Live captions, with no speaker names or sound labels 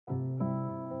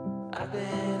I've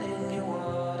been in your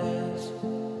waters,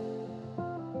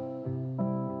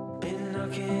 been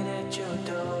knocking at your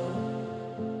door.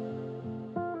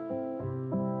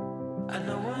 I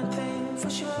know one thing for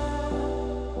sure,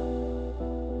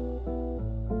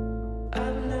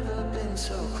 I've never been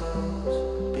so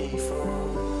close before.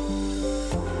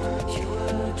 You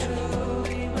were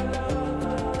truly my love,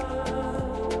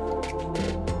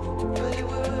 but it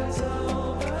was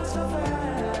over so fast.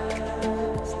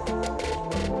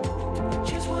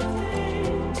 Just one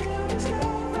thing to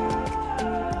discover,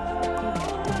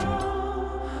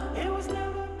 it was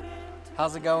never been.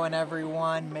 How's it going,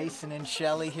 everyone? Mason and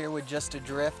Shelly here with Just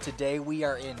Adrift. Today we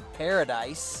are in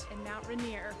paradise. In Mount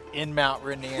Rainier. In Mount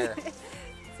Rainier.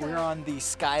 We're on the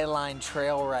Skyline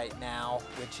Trail right now,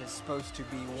 which is supposed to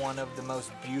be one of the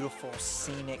most beautiful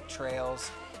scenic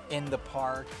trails in the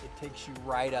park. It takes you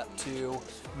right up to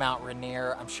Mount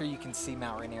Rainier. I'm sure you can see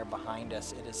Mount Rainier behind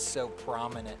us. It is so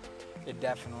prominent. It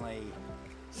definitely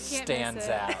stands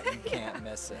out. You can't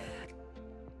miss it.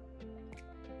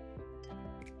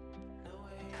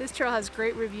 This trail has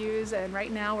great reviews, and right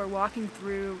now we're walking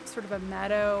through sort of a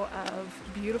meadow of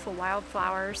beautiful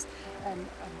wildflowers and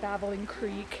a babbling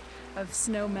creek of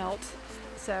snow melt.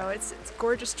 So it's a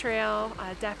gorgeous trail,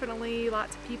 definitely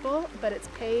lots of people, but it's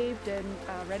paved and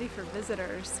ready for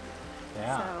visitors.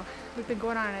 Yeah. So we've been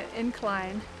going on an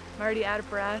incline. I'm already out of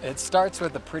breath. It starts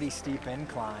with a pretty steep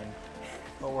incline,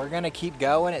 but we're gonna keep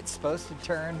going. It's supposed to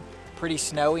turn pretty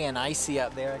snowy and icy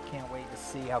up there. I can't wait to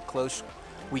see how close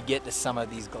we get to some of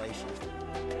these glaciers.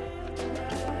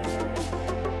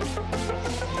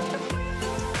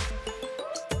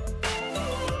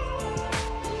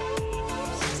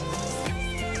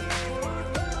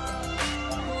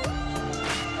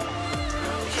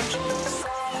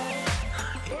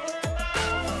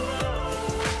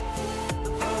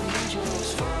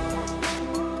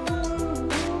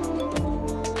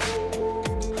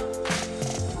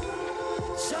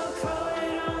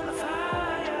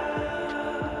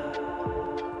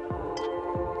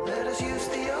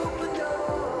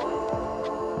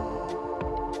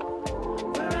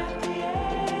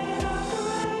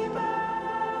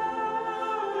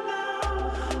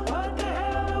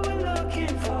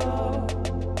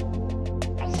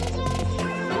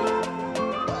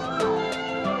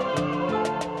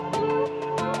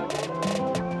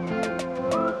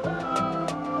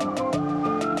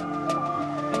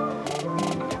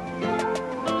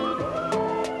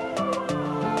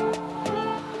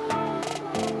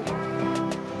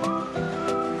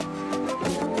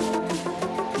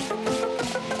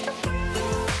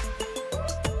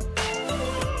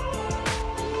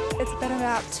 It's been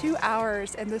about 2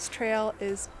 hours and this trail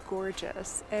is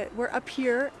gorgeous. We're up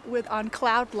here on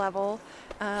cloud level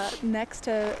next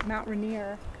to Mount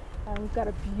Rainier. We've got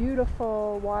a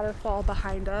beautiful waterfall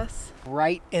behind us.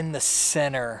 Right in the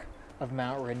center of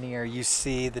Mount Rainier, you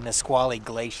see the Nisqually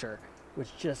Glacier,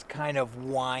 which just kind of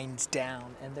winds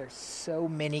down, and there's so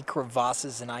many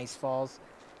crevasses and ice falls.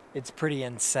 It's pretty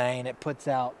insane. It puts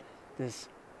out this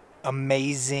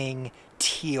amazing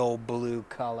teal blue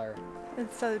color.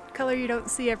 It's a color you don't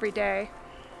see every day.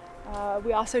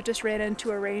 We also just ran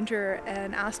into a ranger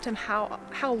and asked him how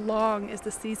long is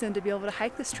the season to be able to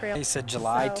hike this trail. He said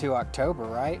July to October,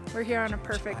 right? We're here on a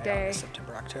perfect day. August,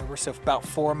 September, October, so about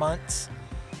 4 months.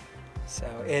 So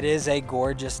it is a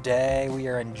gorgeous day. We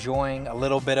are enjoying a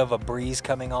little bit of a breeze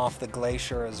coming off the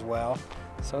glacier as well.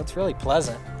 So it's really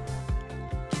pleasant.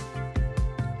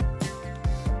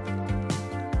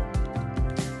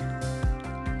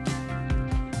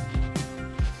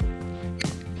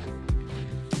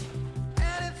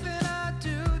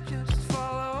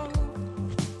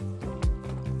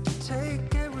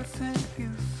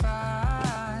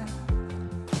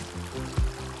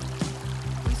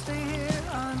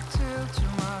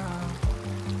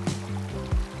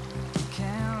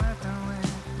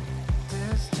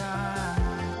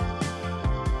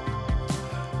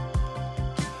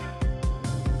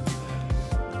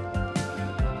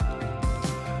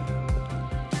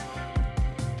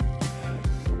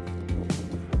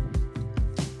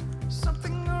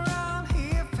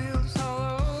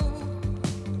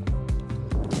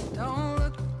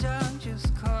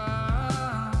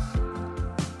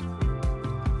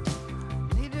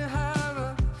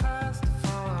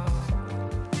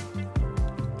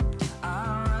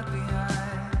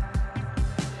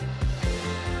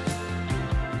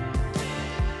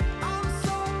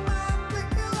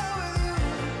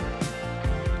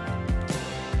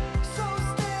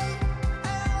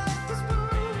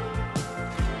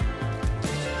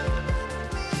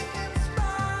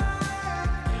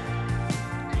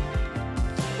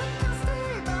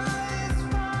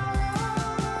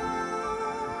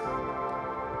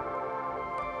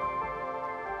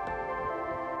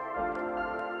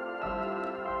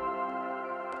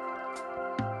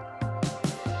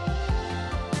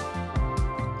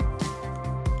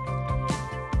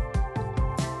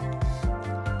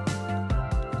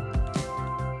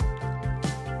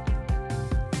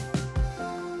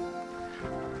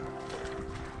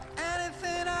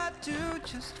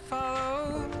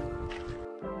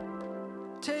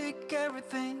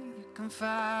 everything you can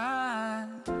find.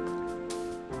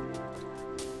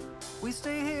 We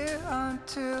stay here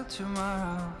until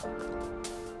tomorrow.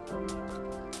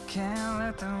 Can't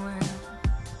let the wind